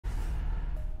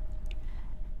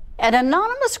An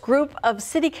anonymous group of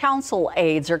city council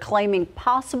aides are claiming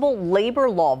possible labor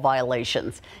law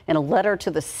violations. In a letter to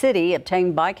the city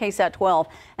obtained by KSAT 12,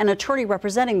 an attorney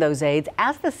representing those aides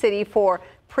asked the city for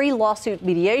pre-lawsuit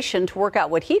mediation to work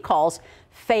out what he calls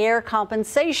fair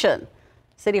compensation.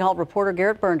 City Hall reporter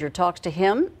Garrett Berger talks to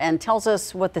him and tells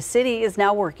us what the city is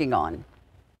now working on.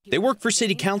 They work for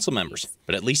city council members,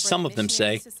 but at least some of them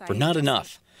say for not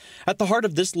enough. At the heart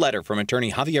of this letter from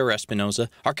attorney Javier Espinoza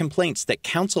are complaints that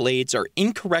council aides are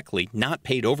incorrectly not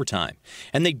paid overtime,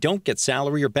 and they don't get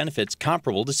salary or benefits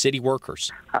comparable to city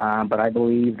workers. But I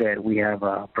believe that we have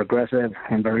progressive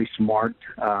and very smart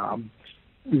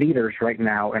leaders right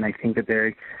now, and I think that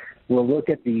they will look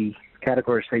at the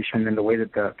categorization and the way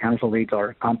that the council aides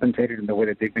are compensated and the way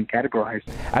that they've been categorized.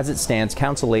 As it stands,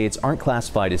 council aides aren't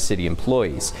classified as city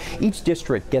employees. Each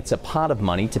district gets a pot of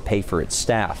money to pay for its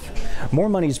staff. More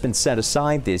money has been set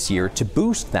aside this year to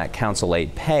boost that council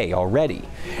aide pay already.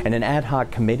 And an ad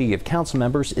hoc committee of council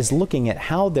members is looking at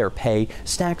how their pay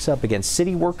stacks up against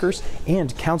city workers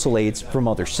and council aides from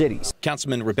other cities.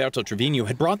 Councilman Roberto Trevino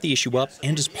had brought the issue up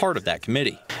and is part of that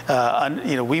committee.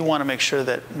 We want to make sure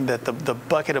that the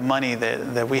bucket of money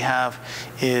that we have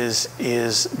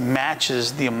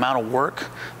matches the amount of work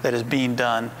that is being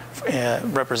done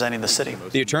representing the city.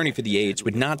 The attorney for the aides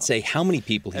would not say how many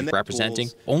people he's representing,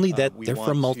 only that they're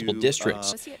from multiple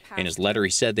districts. In his letter, he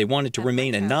said they wanted to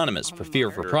remain anonymous for fear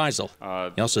of reprisal.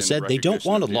 He also said they don't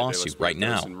want a lawsuit right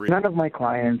now. None of my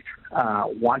clients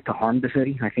want to harm the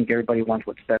city. I think everybody wants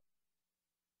what's best.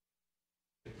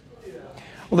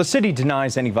 Well, the city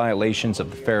denies any violations of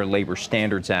the Fair Labor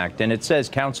Standards Act, and it says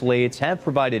council aides have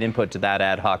provided input to that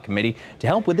ad hoc committee to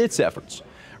help with its efforts.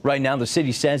 Right now, the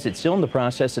city says it's still in the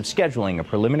process of scheduling a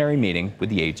preliminary meeting with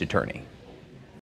the aides attorney.